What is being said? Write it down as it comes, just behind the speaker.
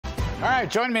All right,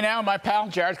 joining me now, my pal,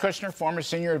 Jared Kushner, former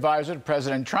senior advisor to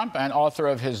President Trump and author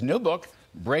of his new book,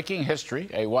 Breaking History,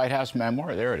 a White House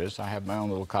memoir. There it is. I have my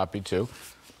own little copy, too,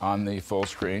 on the full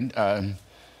screen.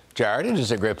 Jared, it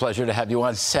is a great pleasure to have you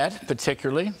on set,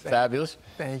 particularly. Fabulous.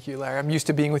 Thank you, Larry. I'm used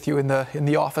to being with you in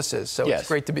the offices, so yes. It's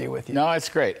great to be with you. No, it's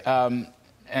great. And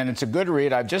it's a good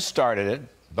read. I've just started it,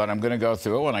 but I'm going to go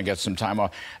through it when I get some time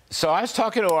off. So I was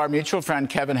talking to our mutual friend,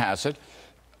 Kevin Hassett.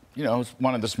 You know,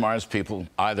 one of the smartest people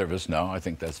either of us know. I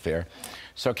think that's fair.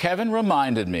 So Kevin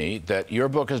reminded me that your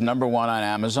book is #1 on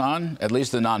Amazon, at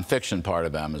least the nonfiction part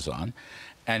of Amazon.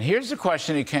 And here's the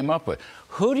question he came up with.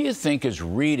 Who do you think is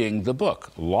reading the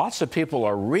book? Lots of people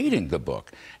are reading the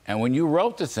book. And when you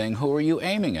wrote the thing, who are you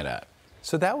aiming it at?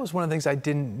 So that was one of the things I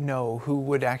didn't know who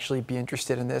would actually be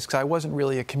interested in this, because I wasn't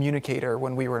really a communicator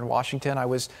when we were in Washington. I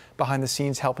was behind the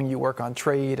scenes helping you work on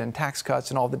trade and tax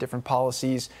cuts and all the different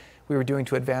policies we were doing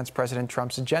to advance President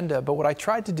Trump's agenda. But what I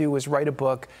tried to do was write a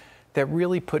book that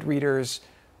really put readers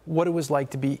what it was like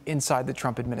to be inside the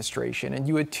Trump administration. And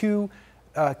you had two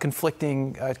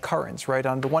conflicting currents, right?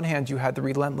 On the one hand, you had the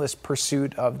relentless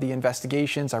pursuit of the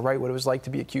investigations. I write what it was like to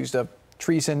be accused of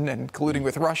treason and colluding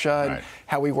with Russia and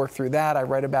how we worked through that. I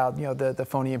write about, you know, the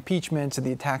phony impeachments and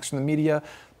the attacks from the media,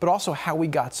 but also how we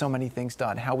got so many things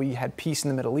done, how we had peace in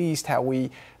the Middle East, how we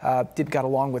got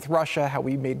along with Russia, how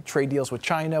we made trade deals with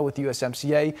China, with the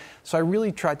USMCA. So I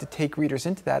really tried to take readers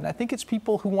into that. And I think it's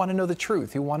people who want to know the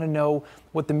truth, who want to know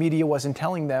what the media wasn't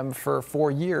telling them for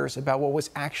 4 years about what was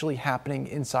actually happening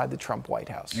inside the Trump White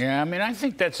House. Yeah, I mean, I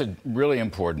think that's a really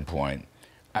important point.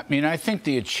 I mean, I think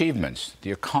the achievements,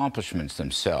 the accomplishments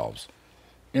themselves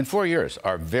in 4 years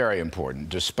are very important,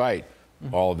 despite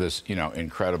all of this, you know,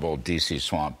 incredible D.C.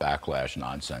 swamp backlash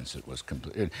nonsense. It was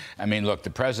complete. I mean, look,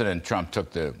 the President Trump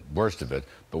took the worst of it,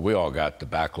 but we all got the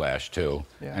backlash, too.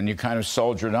 Yeah. And you kind of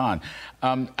soldiered on.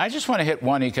 I just want to hit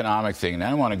one economic thing, and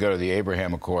I want to go to the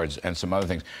Abraham Accords and some other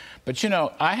things. But, you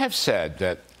know, I have said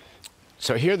that,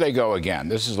 so here they go again.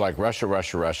 This is like Russia,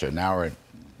 Russia, Russia. Now we're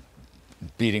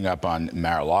beating up on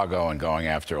Mar-a-Lago and going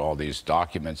after all these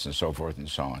documents and so forth and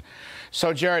so on.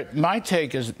 So, Jared, my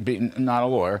take is, being not a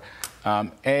lawyer,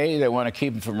 A, they want to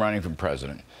keep him from running for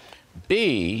president.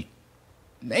 B,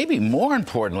 maybe more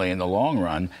importantly in the long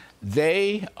run,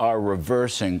 they are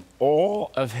reversing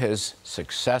all of his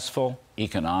successful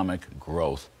economic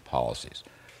growth policies.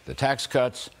 The tax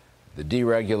cuts, the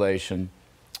deregulation,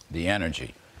 the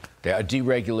energy. They are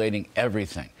deregulating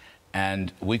everything.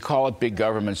 And we call it big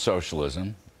government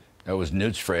socialism. That was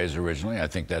Newt's phrase originally. I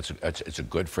think it's a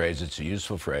good phrase. It's a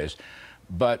useful phrase.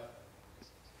 But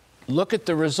look at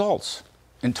the results.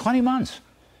 In 20 months,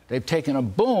 they've taken a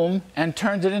boom and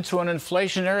turned it into an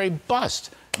inflationary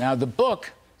bust. Now, the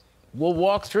book will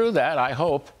walk through that, I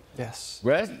hope. Yes.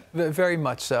 Right? Very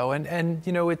much so. And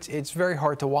you know, it's very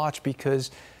hard to watch because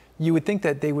you would think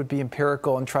that they would be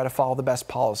empirical and try to follow the best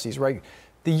policies, right?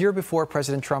 The year before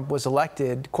President Trump was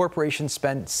elected, corporations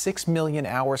spent 6 million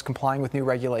hours complying with new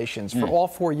regulations. For all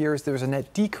 4 years, there was a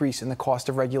net decrease in the cost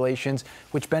of regulations,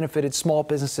 which benefited small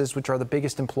businesses, which are the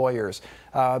biggest employers.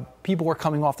 People were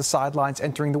coming off the sidelines,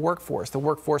 entering the workforce. The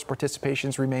workforce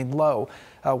participations remained low.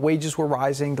 Wages were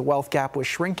rising, the wealth gap was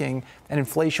shrinking, and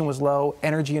inflation was low.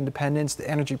 Energy independence, the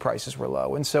energy prices were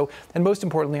low. And most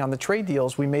importantly, on the trade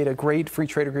deals, we made a great free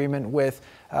trade agreement with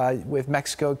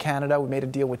Mexico, Canada. We made a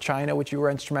deal with China, which you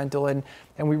were instrumental in,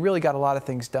 and we really got a lot of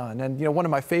things done. And you know, one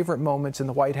of my favorite moments in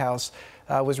the White House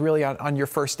was really on your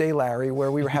first day, Larry,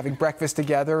 where we were having breakfast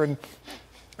together, and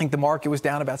I think the market was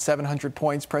down about 700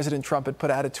 points. President Trump had put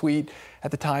out a tweet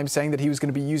at the time saying that he was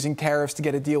going to be using tariffs to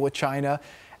get a deal with China.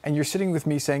 And you're sitting with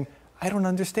me saying, I don't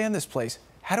understand this place.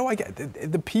 How do I get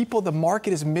the people, the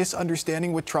market is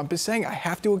misunderstanding what Trump is saying. I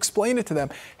have to explain it to them.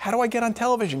 How do I get on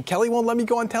television? Kelly won't let me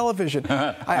go on television.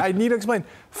 I need to explain.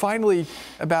 Finally,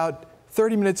 about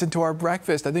 30 minutes into our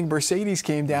breakfast, I think Mercedes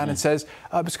came down and says,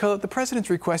 Mr. Kudlow, the president's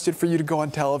requested for you to go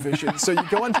on television. So you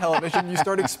go on television, you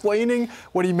start explaining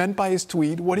what he meant by his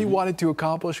tweet, what he wanted to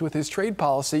accomplish with his trade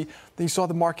policy. Then you saw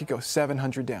the market go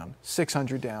 700 down,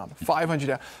 600 down, 500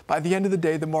 down. By the end of the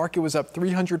day, the market was up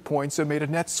 300 points, so it made a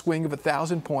net swing of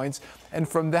 1,000 points. And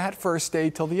from that first day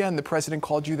till the end, the president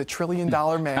called you the $1 trillion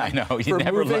man. I know, for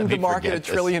moving the market $1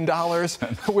 trillion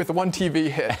with one TV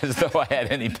hit. As though I had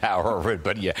any power over it,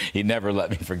 but yeah, he never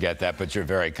let me forget that, but you're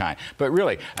very kind. But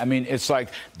really, I mean, it's like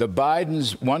the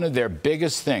Bidens, one of their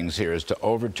biggest things here is to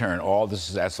overturn all the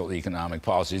successful economic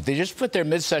policies. They just put their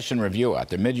mid-session review out,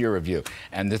 their mid-year review,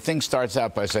 and the thing starts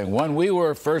out by saying, when we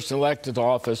were first elected to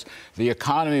office, the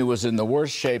economy was in the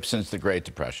worst shape since the Great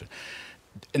Depression.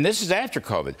 and this is after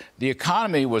COVID, the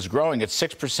economy was growing at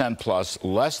 6% plus,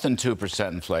 less than 2%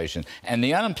 inflation, and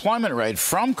the unemployment rate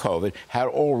from COVID had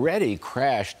already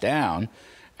crashed down.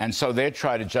 And so they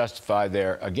try to justify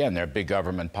their big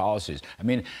government policies. I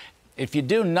mean, if you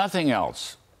do nothing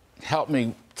else, help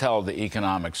me tell the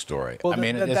economic story. Well, I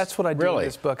mean, that's what I do really in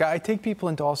this book. I take people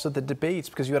into also the debates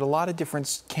because you had a lot of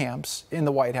different camps in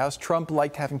the White House. Trump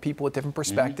liked having people with different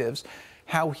perspectives.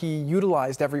 How he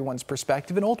utilized everyone's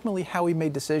perspective and ultimately how he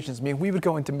made decisions. I mean, we would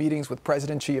go into meetings with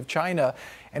President Xi of China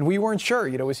and we weren't sure,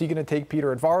 was he going to take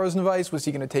Peter Advaro's advice? Was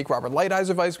he going to take Robert Lighthizer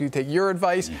advice? Would he take your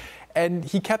advice? And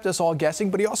he kept us all guessing,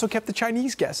 but he also kept the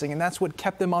Chinese guessing. And that's what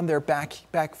kept them on their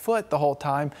back foot the whole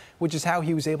time, which is how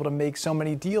he was able to make so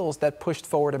many deals that pushed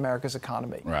forward America's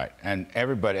economy. Right. And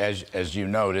everybody, as you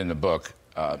note in the book,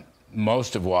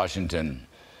 most of Washington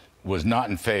was not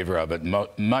in favor of it.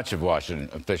 Much of Washington,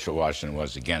 official Washington,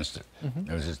 was against it.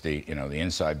 It was just the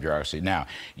inside bureaucracy. Now,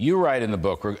 you write in the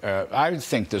book, I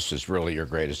think this is really your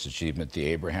greatest achievement, the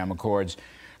Abraham Accords.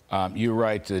 You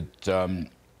write that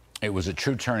it was a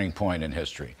true turning point in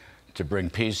history to bring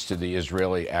peace to the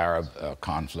Israeli-Arab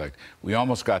conflict. We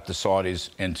almost got the Saudis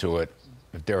into it.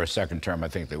 If they were a second term, I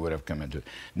think they would have come into it.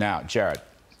 Now, Jared,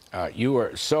 you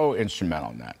were so instrumental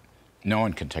in that. No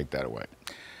one can take that away.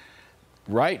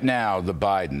 Right now, the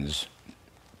Bidens,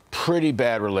 pretty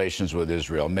bad relations with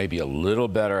Israel, maybe a little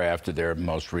better after their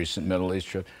most recent Middle East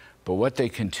trip. But what they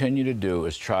continue to do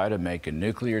is try to make a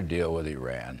nuclear deal with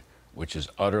Iran, which is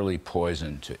utterly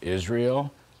poison to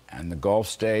Israel and the Gulf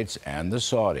states and the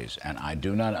Saudis. And I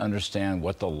do not understand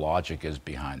what the logic is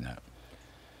behind that.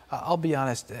 I'll be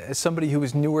honest, as somebody who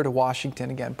was newer to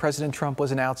Washington, again, President Trump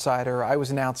was an outsider, I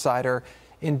was an outsider.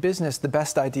 In business, the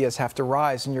best ideas have to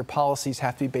rise and your policies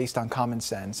have to be based on common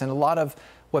sense. And a lot of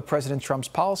what President Trump's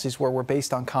policies were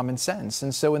based on common sense.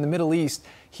 And so in the Middle East,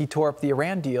 he tore up the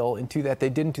Iran deal that they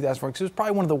did in 2004, because it was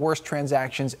probably one of the worst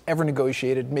transactions ever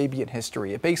negotiated, maybe in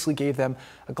history. It basically gave them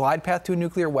a glide path to a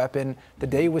nuclear weapon. The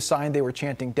day it was signed, they were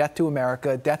chanting death to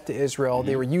America, death to Israel.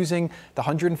 They were using the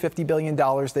 $150 billion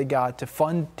they got to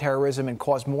fund terrorism and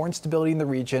cause more instability in the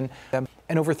region.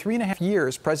 And over 3.5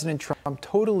 years, President Trump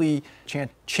totally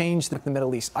changed the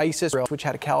Middle East. ISIS, which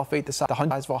had a caliphate the size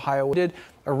of Ohio, did.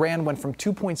 Iran went from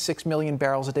 2.6 million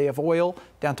barrels a day of oil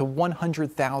down to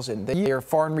 100,000. Their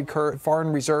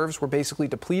foreign reserves were basically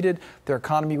depleted. Their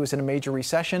economy was in a major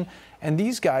recession. And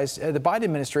these guys, the Biden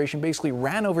administration, basically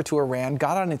ran over to Iran,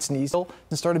 got on its knees, and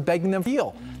started begging them for a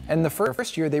deal. And the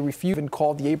first year, they refused and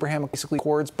called the Abraham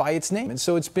Accords by its name. And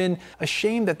so it's been a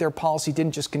shame that their policy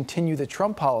didn't just continue the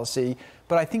Trump policy.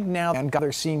 But I think now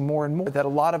they're seeing more and more that a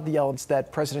lot of the elements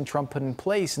that President Trump put in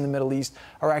place in the Middle East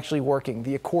are actually working.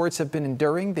 The accords have been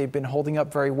enduring. They've been holding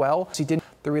up very well.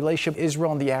 The relationship with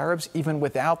Israel and the Arabs, even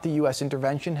without the U.S.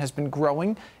 intervention, has been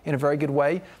growing in a very good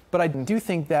way. But I do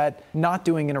think that not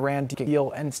doing an Iran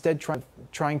deal and instead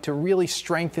trying to really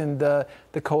strengthen the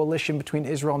coalition between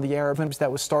Israel and the Arabs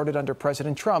that was started under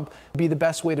President Trump would be the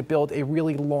best way to build a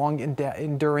really long,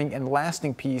 enduring, and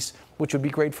lasting peace, which would be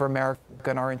great for America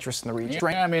and our interests in the region.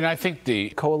 Yeah, I mean, I think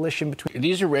the coalition between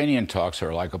these Iranian talks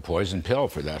are like a poison pill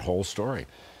for that whole story.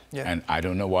 Yeah. And I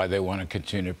don't know why they want to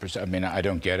continue to pursue. I mean, I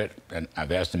don't get it. And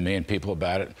I've asked a million people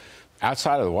about it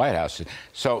outside of the White House.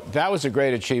 So that was a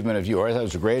great achievement of yours. That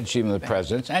was a great achievement of the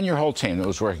president's and your whole team that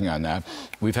was working on that.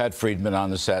 We've had Friedman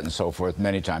on the set and so forth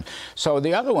many times. So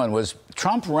the other one was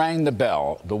Trump rang the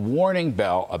bell, the warning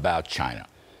bell about China.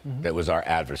 That was our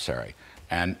adversary.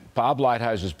 And Bob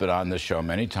Lighthizer been on this show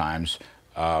many times.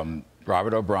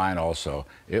 Robert O'Brien also.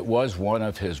 It was one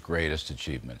of his greatest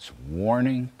achievements,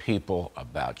 warning people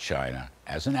about China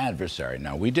as an adversary.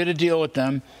 Now, we did a deal with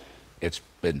them. It's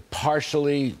been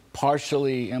partially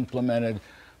implemented,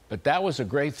 but that was a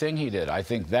great thing he did. I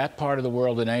think that part of the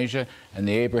world in Asia and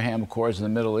the Abraham Accords in the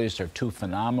Middle East are two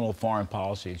phenomenal foreign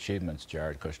policy achievements,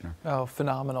 Jared Kushner. Oh,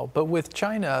 phenomenal. But with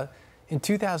China, in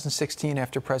 2016,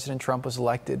 after President Trump was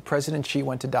elected, President Xi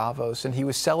went to Davos, and he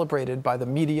was celebrated by the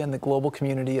media and the global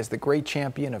community as the great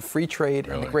champion of free trade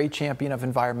and the great champion of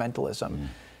environmentalism.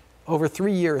 Over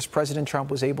 3 years, President Trump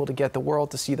was able to get the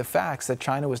world to see the facts that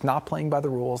China was not playing by the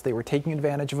rules. They were taking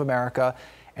advantage of America,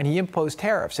 and he imposed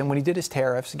tariffs. And when he did his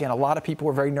tariffs, again, a lot of people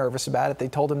were very nervous about it. They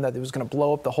told him that it was going to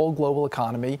blow up the whole global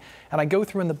economy. And I go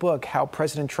through in the book how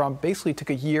President Trump basically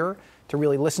took a year to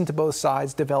really listen to both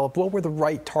sides, develop what were the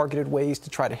right targeted ways to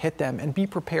try to hit them, and be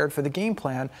prepared for the game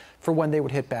plan for when they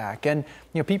would hit back. And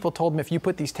people told him, if you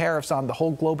put these tariffs on, the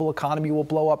whole global economy will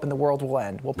blow up and the world will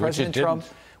end. Well, President Trump,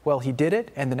 well, he did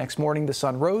it, and the next morning the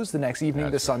sun rose, the next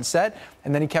evening the sun set,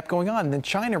 and then he kept going on. And then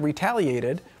China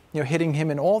retaliated hitting him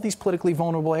in all these politically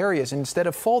vulnerable areas. And instead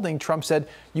of folding, Trump said,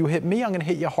 "You hit me, I'm going to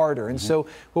hit you harder." And so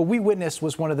what we witnessed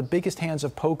was one of the biggest hands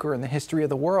of poker in the history of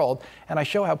the world. And I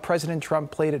show how President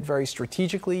Trump played it very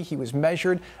strategically. He was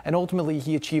measured, and ultimately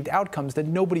he achieved outcomes that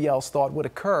nobody else thought would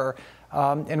occur.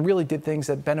 And really did things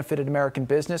that benefited American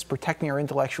business, protecting our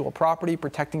intellectual property,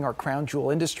 protecting our crown jewel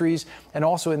industries, and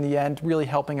also in the end, really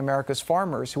helping America's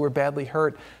farmers who were badly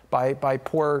hurt by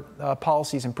poor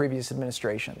policies in previous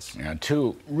administrations. Yeah,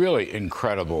 two really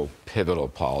incredible, pivotal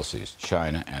policies,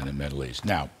 China and the Middle East.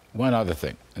 Now, one other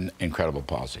thing, an incredible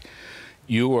policy.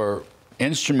 You were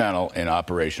instrumental in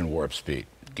Operation Warp Speed,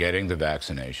 getting the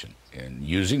vaccination and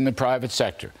using the private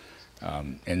sector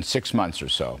in 6 months or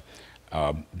so.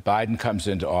 Biden comes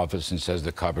into office and says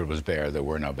the cupboard was bare, there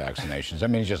were no vaccinations. I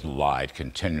mean, he just lied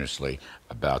continuously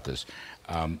about this.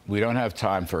 We don't have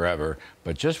time forever,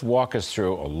 but just walk us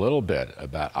through a little bit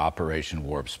about Operation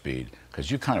Warp Speed,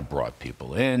 because you kind of brought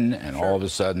people in, and all of a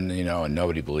sudden, and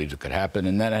nobody believed it could happen,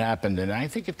 and then it happened, and I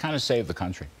think it kind of saved the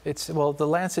country. Well, the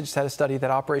Lancet just had a study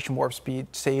that Operation Warp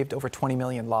Speed saved over 20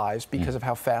 million lives because of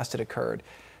how fast it occurred.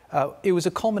 It was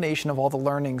a culmination of all the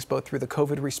learnings, both through the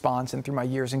COVID response and through my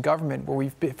years in government, where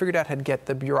we've figured out how to get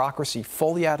the bureaucracy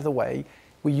fully out of the way.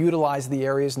 We utilized the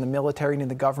areas in the military and in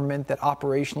the government that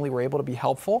operationally were able to be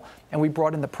helpful, and we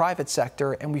brought in the private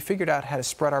sector, and we figured out how to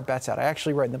spread our bets out. I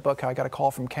actually write in the book how I got a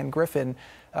call from Ken Griffin,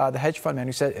 the hedge fund man,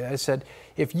 who said,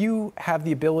 if you have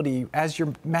the ability, as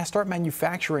you start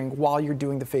manufacturing while you're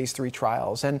doing the phase 3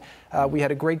 trials. And we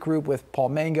had a great group with Paul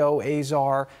Mango,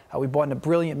 Azar. We brought in a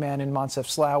brilliant man in Moncef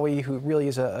Slaoui, who really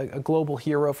is a global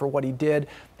hero for what he did.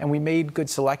 And we made good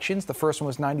selections. The first one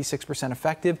was 96%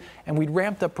 effective, and we'd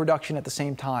ramped up production at the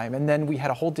same time. And then we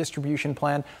had a whole distribution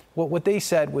plan. What they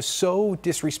said was so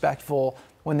disrespectful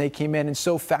when they came in and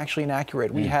so factually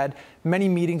inaccurate. We had many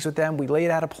meetings with them. We laid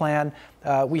out a plan.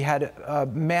 We had a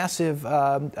massive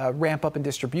ramp up in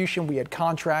distribution. We had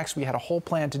contracts. We had a whole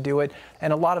plan to do it.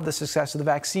 And a lot of the success of the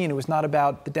vaccine, it was not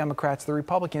about the Democrats, the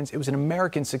Republicans. It was an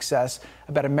American success,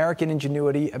 about American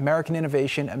ingenuity, American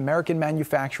innovation, American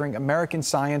manufacturing, American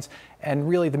science. And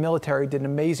really, the military did an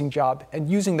amazing job. And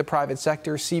using the private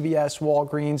sector, CVS,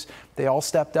 Walgreens, they all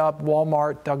stepped up.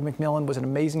 Walmart, Doug McMillon was an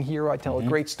amazing hero. I tell a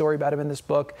great story about him in this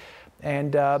book.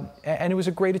 And it was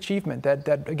a great achievement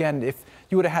that again, if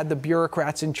you would have had the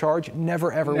bureaucrats in charge,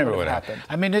 never, ever would have happened.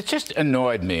 I mean, it just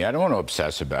annoyed me. I don't want to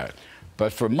obsess about it.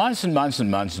 But for months and months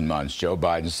and months and months, Joe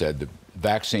Biden said the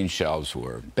vaccine shelves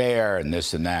were bare and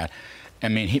this and that. I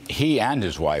mean, he and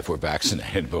his wife were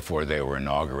vaccinated before they were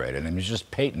inaugurated. I mean, it was just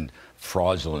patent,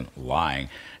 fraudulent lying.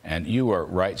 And you were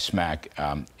right smack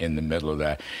in the middle of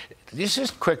that.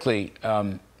 Just quickly,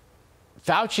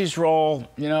 Fauci's role,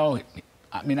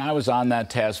 I mean, I was on that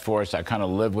task force. I kind of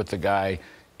lived with the guy,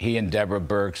 he and Deborah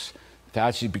Birx.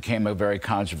 Fauci became a very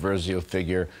controversial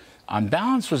figure. On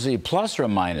balance, was he a plus or a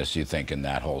minus, you think, in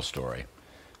that whole story?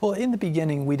 Well, in the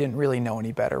beginning, we didn't really know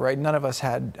any better, right? None of us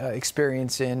had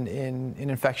experience in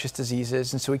infectious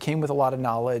diseases, and so we came with a lot of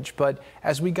knowledge. But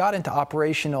as we got into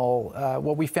operational,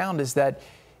 what we found is that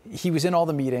he was in all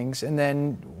the meetings, and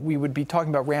then we would be talking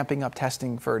about ramping up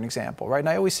testing, for an example, right? And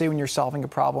I always say when you're solving a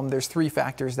problem, there's 3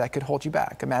 factors that could hold you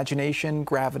back: imagination,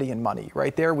 gravity, and money.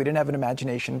 Right there, we didn't have an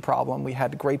imagination problem. We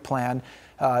had a great plan.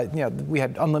 We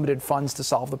had unlimited funds to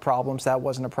solve the problems. That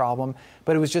wasn't a problem.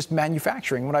 But it was just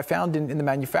manufacturing. What I found in the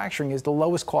manufacturing is the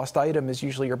lowest cost item is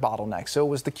usually your bottleneck. So it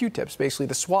was the Q-tips, basically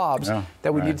the swabs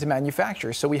that we needed to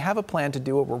manufacture. So we have a plan to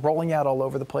do it. We're rolling out all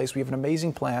over the place. We have an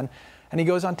amazing plan. And he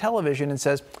goes on television and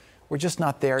says, we're just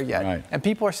not there yet. Right. And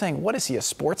people are saying, what is he, a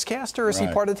sportscaster, or is he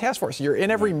part of the task force? You're in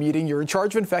every meeting. You're in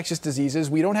charge of infectious diseases.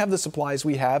 We don't have the supplies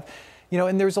we have.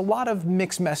 And there's a lot of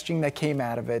mixed messaging that came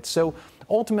out of it. So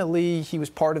ultimately, he was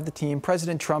part of the team.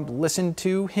 President Trump listened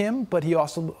to him, but he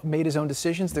also made his own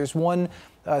decisions. There's one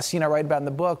scene I write about in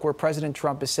the book where President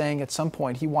Trump is saying at some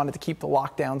point he wanted to keep the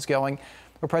lockdowns going,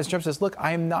 where President Trump says, look,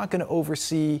 I am not going to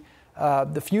oversee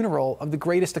the funeral of the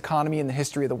greatest economy in the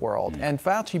history of the world. And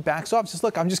Fauci backs off and says,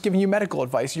 look, I'm just giving you medical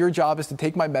advice. Your job is to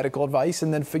take my medical advice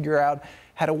and then figure out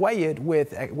how to weigh it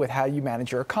with how you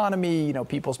manage your economy,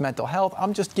 people's mental health.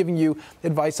 I'm just giving you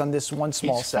advice on this one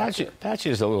small sector. Fauci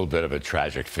is a little bit of a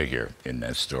tragic figure in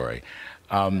this story.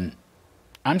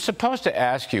 I'm supposed to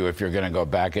ask you if you're going to go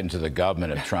back into the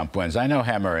government if Trump wins. I know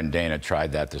Hemmer and Dana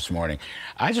tried that this morning.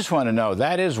 I just want to know,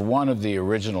 that is one of the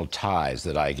original ties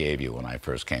that I gave you when I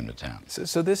first came to town.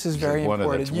 So this is very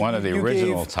important. It's one of the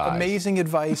original gave ties. Amazing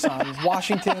advice on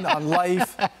Washington, on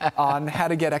life, on how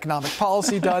to get economic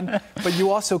policy done. But you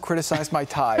also criticized my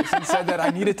ties and said that I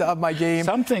needed to up my game.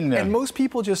 And most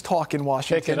people just talk in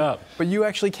Washington. Pick it up. But you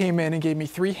actually came in and gave me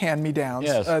 3 hand-me-downs.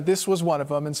 Yes. This was one of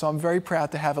them, and so I'm very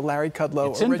proud to have a Larry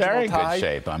Kudlow It's in very tie. good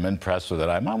shape. I'm impressed with it.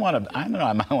 I might want to. I don't know.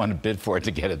 I might want to bid for it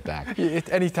to get it back.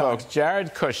 Anytime. Folks,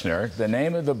 Jared Kushner. The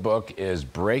name of the book is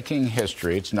Breaking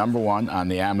History. It's #1 on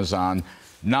the Amazon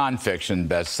nonfiction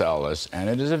bestseller list, and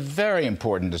it is a very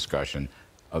important discussion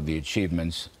of the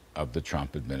achievements of the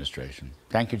Trump administration.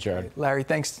 Thank you, Jared. Larry,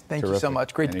 thanks. Thank you so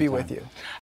much. Great to be with you.